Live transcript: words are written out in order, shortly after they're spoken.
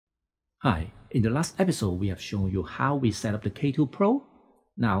Hi, in the last episode we have shown you how we set up the K2 Pro.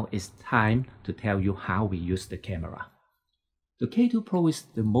 Now it's time to tell you how we use the camera. The K2 Pro is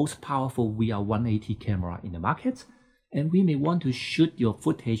the most powerful VR180 camera in the market, and we may want to shoot your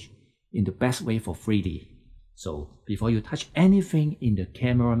footage in the best way for 3D. So before you touch anything in the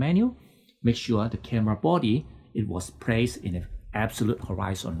camera menu, make sure the camera body was placed in an absolute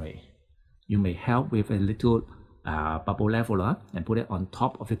horizon way. You may help with a little bubble leveler and put it on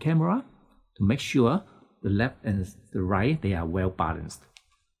top of the camera to make sure the left and the right they are well balanced.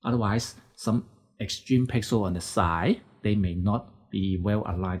 Otherwise, some extreme pixel on the side, they may not be well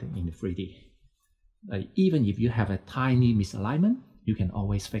aligned in the 3D. Even if you have a tiny misalignment, you can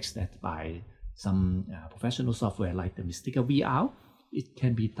always fix that by some professional software like the Mystica VR. It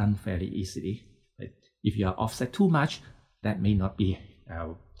can be done fairly easily. If you are offset too much, that may not be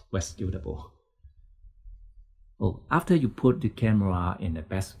rescuable. After you put the camera in the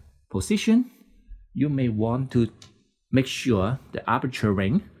best position, you may want to make sure the aperture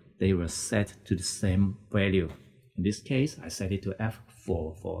ring they will set to the same value. In this case, I set it to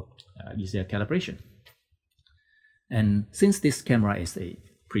f4 for easier calibration. And since this camera is a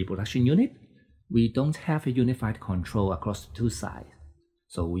pre-production unit, we don't have a unified control across the two sides.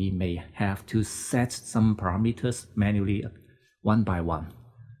 So we may have to set some parameters manually one by one.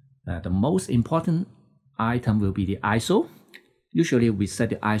 The most important item will be the ISO. Usually we set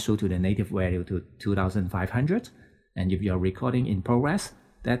the ISO to the native value to 2500, and if you are recording in progress,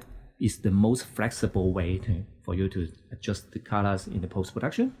 that is the most flexible way for you to adjust the colors in the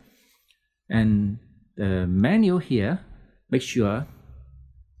post-production. And the menu here, make sure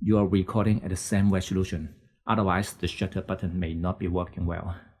you are recording at the same resolution, otherwise the shutter button may not be working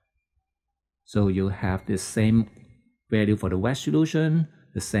well. So you have the same value for the resolution,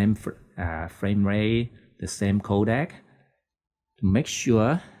 the same frame rate, the same codec, to make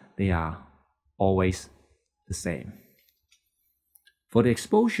sure they are always the same. For the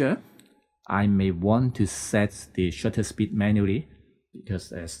exposure, I may want to set the shutter speed manually,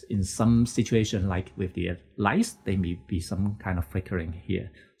 because as in some situation like with the lights, there may be some kind of flickering here.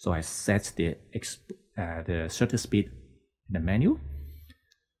 So I set the shutter speed in the menu.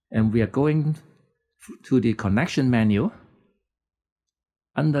 And we are going to the connection menu.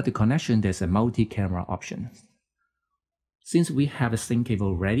 Under the connection, there's a multi-camera option. Since we have a sync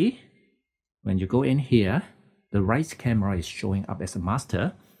cable ready, when you go in here, the right camera is showing up as a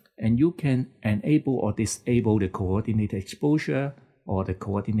master, and you can enable or disable the coordinated exposure or the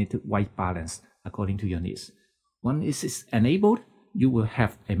coordinated white balance according to your needs. Once it is enabled, you will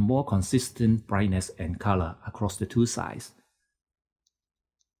have a more consistent brightness and color across the two sides.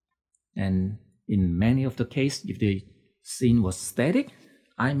 And in many of the cases, if the scene was static,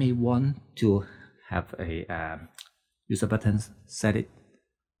 I may want to have a user button set it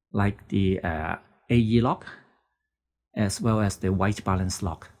like the AE lock as well as the white balance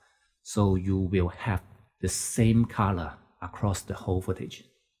lock. So you will have the same color across the whole footage.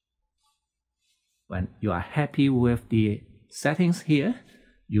 When you are happy with the settings here,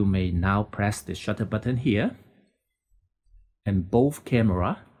 you may now press the shutter button here, and both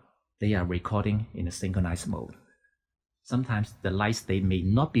camera, they are recording in a synchronized mode. Sometimes the lights, they may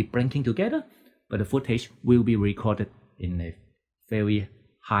not be blinking together, but the footage will be recorded in a very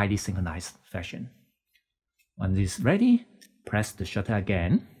highly synchronized fashion. When it's ready, press the shutter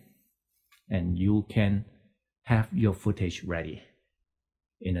again, and you can have your footage ready.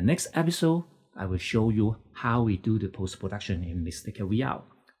 In the next episode, I will show you how we do the post-production in Mystica VR.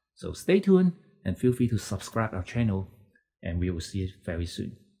 So stay tuned and feel free to subscribe our channel, and we will see you very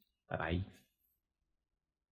soon. Bye bye.